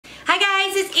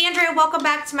Andrea, welcome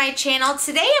back to my channel.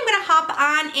 Today I'm gonna hop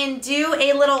on and do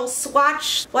a little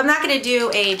swatch. Well, I'm not gonna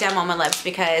do a demo on my lips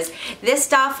because this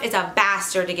stuff is a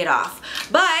bastard to get off.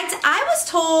 But I was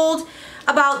told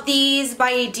about these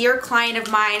by a dear client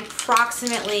of mine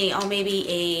approximately, maybe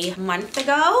a month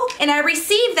ago. And I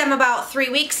received them about 3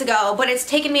 weeks ago, but it's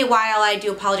taken me a while, I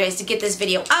do apologize, to get this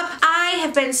video up. I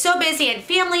have been so busy, I had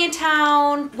family in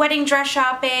town, wedding dress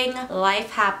shopping,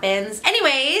 life happens.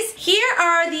 Anyways, here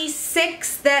are the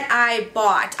 6 that I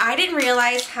bought. I didn't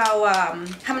realize how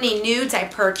many nudes I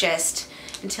purchased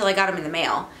until I got them in the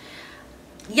mail.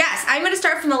 Yes, I'm gonna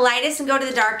start from the lightest and go to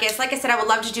the darkest. Like I said, I would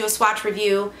love to do a swatch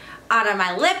review on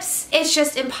my lips. It's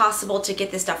just impossible to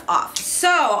get this stuff off.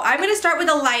 So I'm gonna start with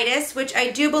the lightest, which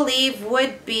I do believe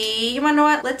would be, you wanna know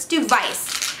what? Let's do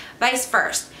Vice. Vice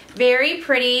first. Very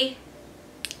pretty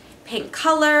pink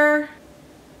color.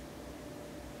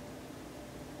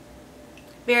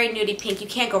 Very nudie pink. You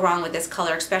can't go wrong with this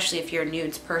color, especially if you're a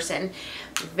nudes person.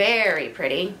 Very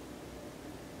pretty.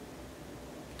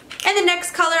 And the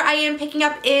next color I am picking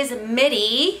up is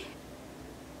Midi.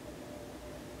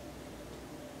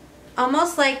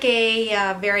 Almost like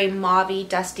a very mauvey,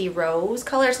 dusty rose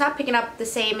color. It's not picking up the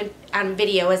same on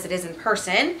video as it is in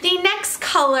person. The next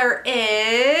color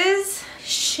is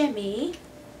Shimmy.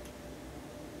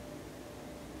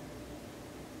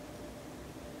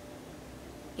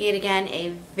 Yet again, a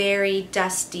very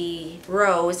dusty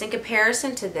rose. In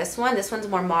comparison to this one's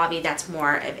more mauvey. That's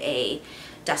more of a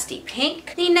dusty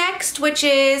pink. The next, which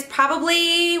is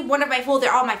probably one of my, well,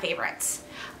 they're all my favorites.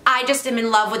 I just am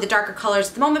in love with the darker colors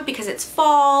at the moment because it's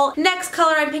fall. Next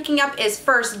color I'm picking up is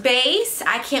First Base.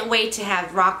 I can't wait to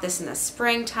have rock this in the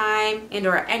springtime and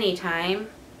or any time.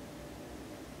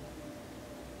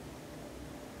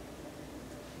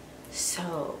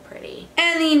 So pretty.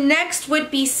 And the next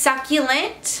would be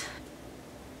Succulent.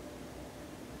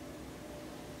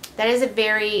 That is a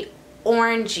very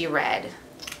orangey red,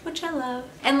 which I love.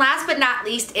 And last but not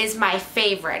least is my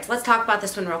favorite. Let's talk about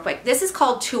this one real quick. This is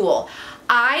called Tulle.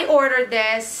 I ordered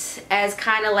this as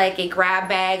kind of like a grab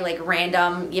bag, like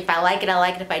random. If I like it, I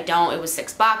like it. If I don't, it was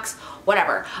 $6,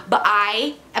 whatever. But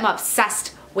I am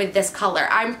obsessed with this color.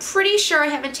 I'm pretty sure I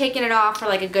haven't taken it off for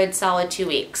like a good solid 2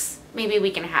 weeks. Maybe a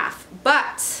week and a half.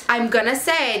 But I'm gonna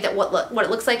say that what it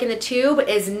looks like in the tube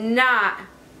is not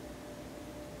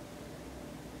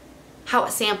how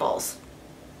it samples.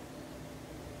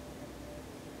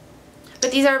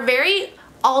 But these are very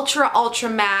ultra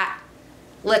matte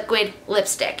liquid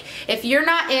lipstick. If you're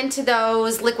not into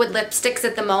those liquid lipsticks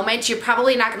at the moment, you're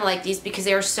probably not gonna like these because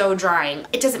they are so drying.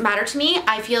 It doesn't matter to me.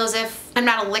 I feel as if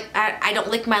I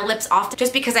don't lick my lips off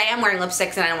just because I am wearing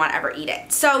lipsticks and I don't want to ever eat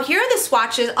it. So here are the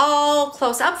swatches all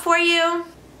close up for you.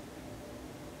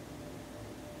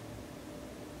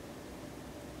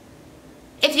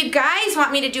 If you guys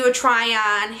want me to do a try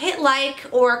on, hit like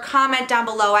or comment down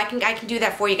below. I can do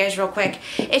that for you guys real quick.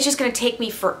 It's just gonna take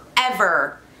me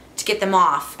forever to get them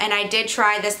off. And I did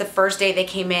try this the first day they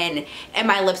came in and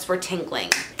my lips were tingling.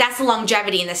 That's the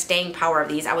longevity and the staying power of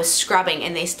these. I was scrubbing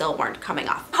and they still weren't coming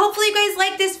off. Hopefully you guys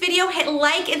like this video. Hit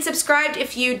like and subscribe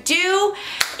if you do.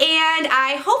 And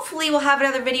I hopefully will have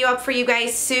another video up for you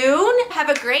guys soon. Have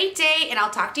a great day and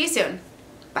I'll talk to you soon.